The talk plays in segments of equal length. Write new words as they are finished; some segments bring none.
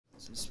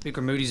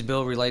Speaker Moody's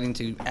bill relating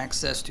to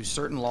access to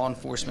certain law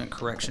enforcement,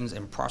 corrections,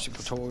 and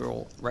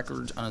prosecutorial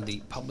records under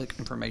the Public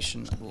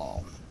Information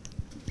Law.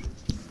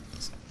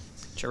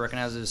 Chair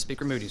recognizes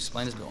Speaker Moody to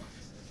explain his bill.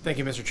 Thank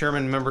you, Mr.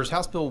 Chairman. Members,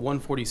 House Bill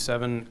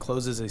 147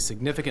 closes a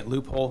significant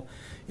loophole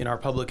in our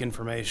public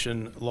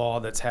information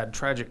law that's had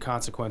tragic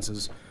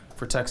consequences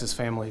for Texas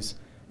families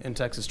and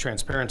Texas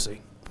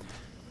transparency.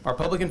 Our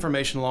public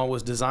information law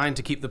was designed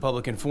to keep the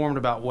public informed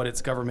about what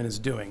its government is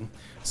doing,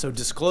 so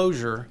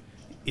disclosure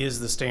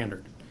is the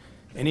standard.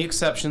 Any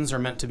exceptions are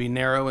meant to be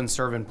narrow and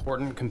serve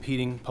important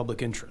competing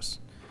public interests.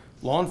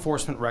 Law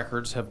enforcement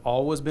records have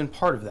always been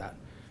part of that.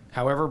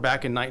 However,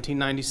 back in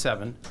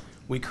 1997,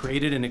 we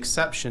created an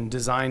exception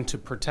designed to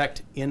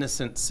protect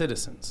innocent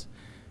citizens.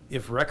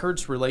 If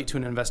records relate to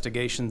an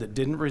investigation that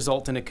didn't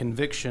result in a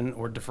conviction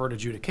or deferred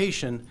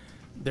adjudication,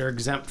 they're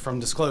exempt from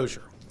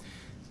disclosure.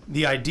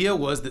 The idea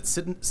was that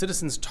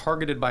citizens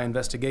targeted by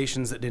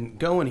investigations that didn't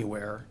go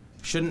anywhere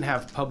shouldn't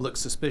have public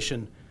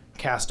suspicion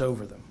cast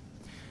over them.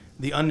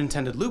 The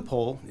unintended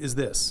loophole is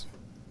this.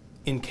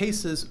 In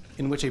cases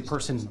in which a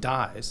person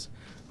dies,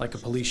 like a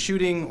police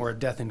shooting or a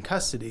death in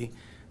custody,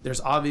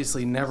 there's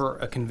obviously never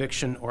a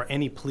conviction or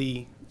any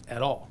plea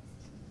at all.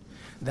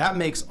 That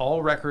makes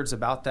all records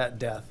about that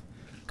death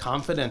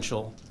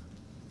confidential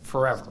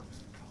forever.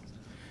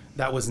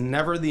 That was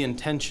never the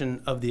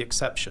intention of the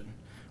exception,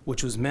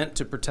 which was meant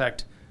to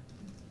protect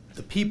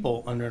the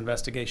people under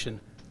investigation,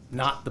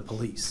 not the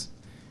police.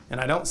 And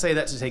I don't say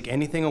that to take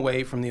anything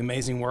away from the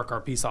amazing work our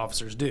peace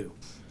officers do.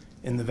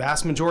 And the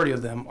vast majority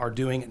of them are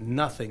doing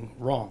nothing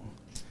wrong.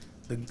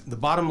 The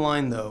bottom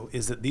line, though,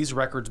 is that these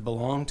records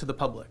belong to the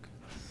public.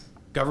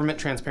 Government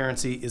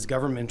transparency is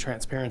government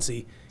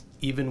transparency,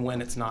 even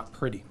when it's not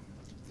pretty.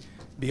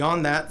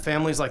 Beyond that,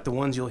 families like the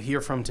ones you'll hear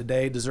from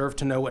today deserve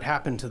to know what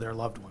happened to their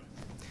loved one.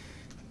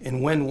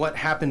 And when what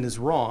happened is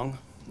wrong,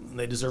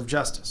 they deserve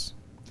justice.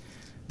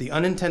 The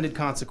unintended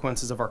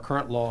consequences of our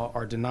current law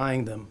are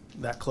denying them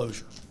that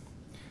closure.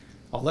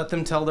 I'll let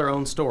them tell their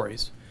own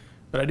stories,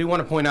 but I do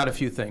want to point out a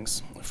few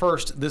things.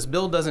 First, this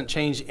bill doesn't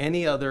change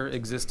any other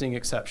existing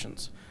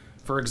exceptions.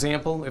 For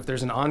example, if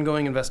there's an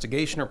ongoing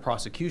investigation or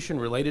prosecution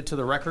related to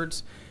the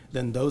records,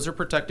 then those are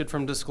protected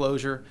from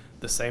disclosure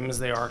the same as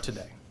they are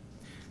today.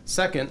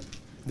 Second,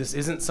 this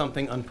isn't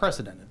something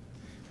unprecedented.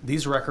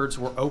 These records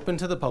were open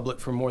to the public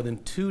for more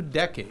than 2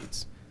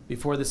 decades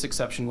before this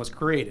exception was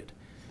created,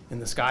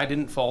 and the sky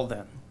didn't fall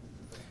then.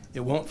 It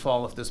won't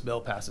fall if this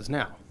bill passes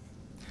now.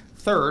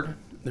 Third,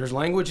 there's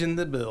language in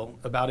the bill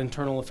about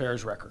internal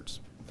affairs records.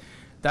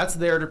 That's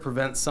there to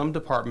prevent some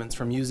departments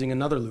from using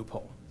another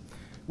loophole.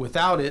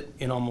 Without it,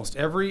 in almost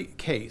every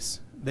case,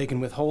 they can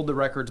withhold the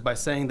records by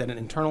saying that an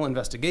internal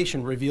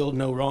investigation revealed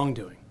no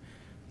wrongdoing,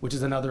 which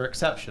is another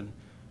exception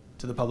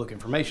to the Public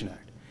Information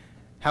Act.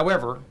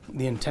 However,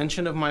 the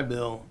intention of my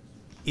bill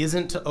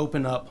isn't to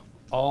open up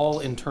all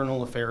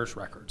internal affairs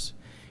records.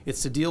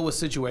 It's to deal with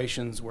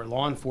situations where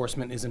law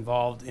enforcement is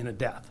involved in a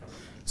death.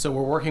 So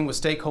we're working with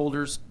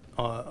stakeholders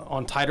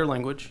on tighter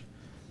language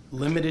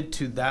limited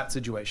to that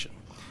situation.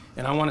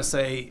 And I want to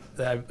say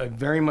that I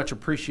very much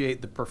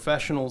appreciate the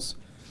professionals,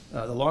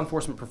 the law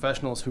enforcement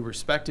professionals who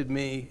respected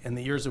me and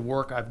the years of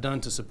work I've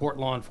done to support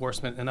law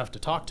enforcement enough to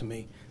talk to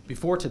me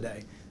before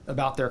today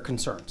about their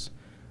concerns.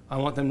 I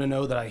want them to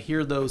know that I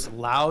hear those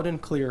loud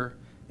and clear,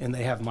 and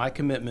they have my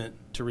commitment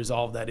to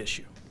resolve that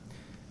issue.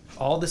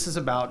 All this is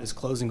about is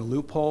closing a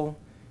loophole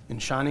and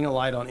shining a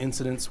light on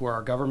incidents where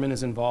our government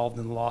is involved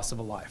in the loss of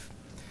a life,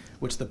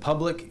 which the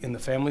public and the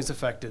families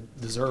affected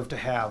deserve to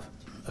have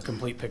a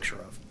complete picture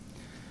of.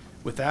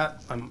 With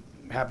that, I'm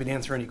happy to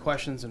answer any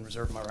questions and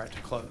reserve my right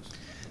to close.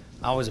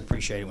 I always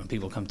appreciate it when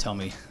people come tell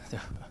me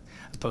they're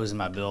opposing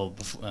my bill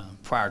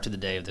prior to the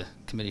day of the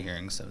committee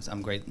hearing. So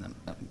I'm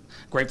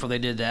grateful they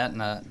did that,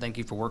 and thank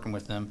you for working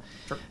with them.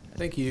 Sure.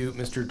 Thank you,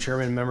 Mr.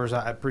 Chairman and members.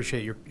 I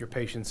appreciate your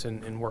patience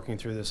in working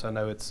through this. I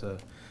know it's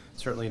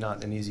certainly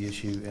not an easy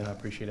issue, and I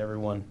appreciate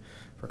everyone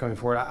for coming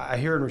forward. I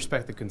hear and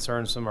respect the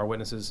concerns some of our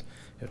witnesses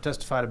have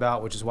testified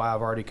about, which is why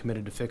I've already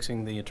committed to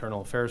fixing the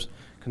internal affairs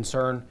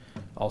concern.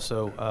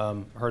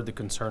 Also heard the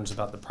concerns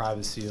about the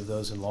privacy of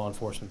those in law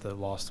enforcement that have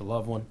lost a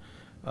loved one,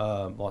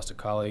 lost a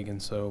colleague,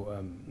 and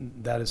so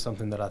that is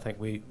something that I think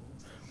we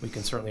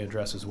can certainly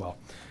address as well.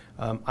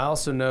 I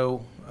also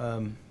know,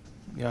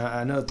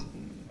 I know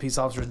peace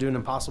officers do an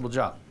impossible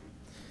job,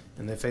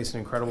 and they face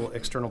an incredible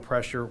external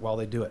pressure while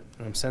they do it.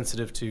 And I'm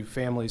sensitive to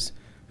families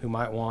who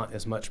might want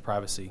as much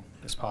privacy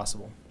as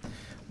possible.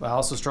 But I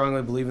also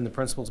strongly believe in the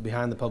principles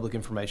behind the Public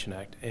Information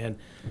Act. And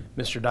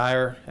Mr.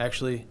 Dyer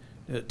actually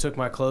took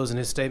my close in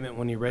his statement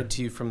when he read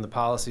to you from the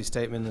policy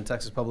statement in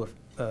Texas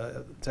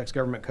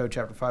Government Code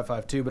Chapter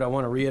 552, but I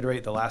want to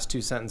reiterate the last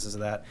 2 sentences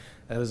of that.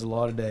 That is the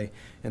law today,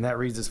 and that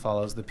reads as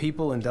follows. The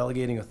people in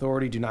delegating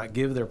authority do not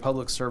give their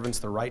public servants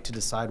the right to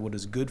decide what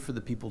is good for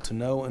the people to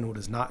know and what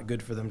is not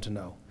good for them to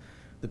know.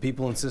 The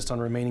people insist on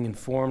remaining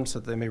informed so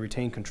that they may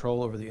retain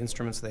control over the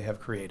instruments they have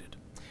created.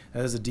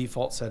 That is a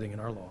default setting in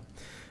our law.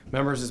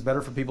 Members, it's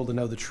better for people to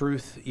know the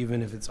truth,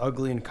 even if it's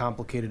ugly and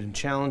complicated and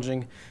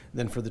challenging,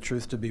 than for the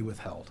truth to be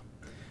withheld.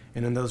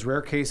 And in those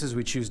rare cases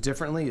we choose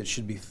differently, it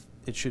should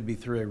be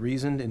through a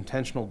reasoned,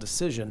 intentional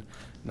decision,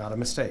 not a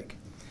mistake.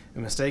 A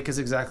mistake is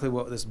exactly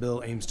what this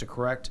bill aims to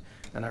correct,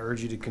 and I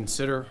urge you to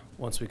consider,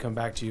 once we come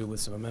back to you with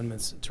some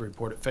amendments, to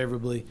report it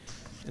favorably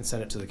and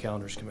send it to the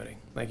Calendars Committee.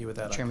 Thank you. With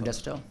that, Chairman I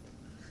close.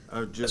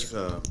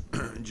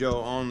 Destel. Joe,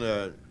 on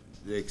the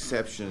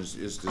exceptions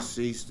is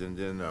deceased and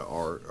then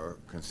or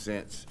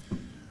consents.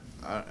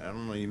 I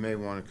don't know. You may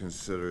want to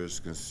consider is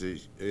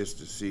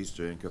deceased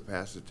or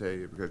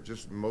incapacitated, because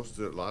just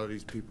a lot of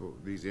these people,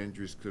 these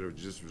injuries could have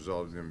just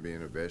resulted in them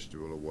being a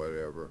vegetable or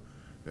whatever.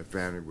 The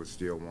family would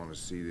still want to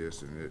see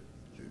this, and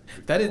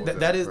that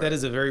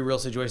is a very real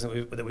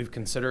situation that we've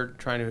considered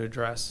trying to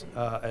address,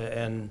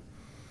 and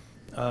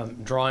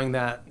drawing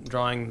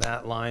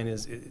that line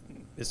is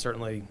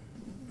certainly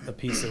a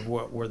piece of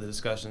where the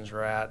discussions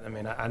are at. I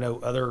mean, I know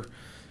other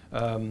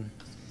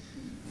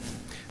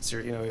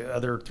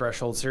other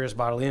thresholds, serious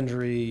bodily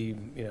injury,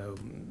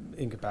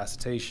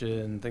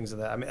 incapacitation, things of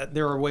that. I mean,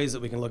 there are ways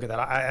that we can look at that.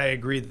 I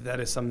agree that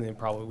is something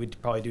that we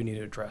probably do need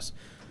to address,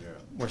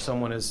 where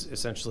someone is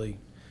essentially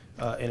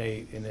in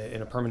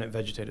a permanent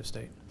vegetative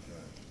state.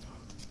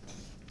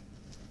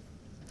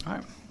 All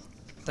right.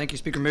 Thank you,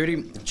 Speaker Moody.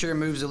 The chair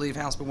moves to leave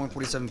House Bill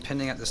 147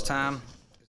 pending at this time.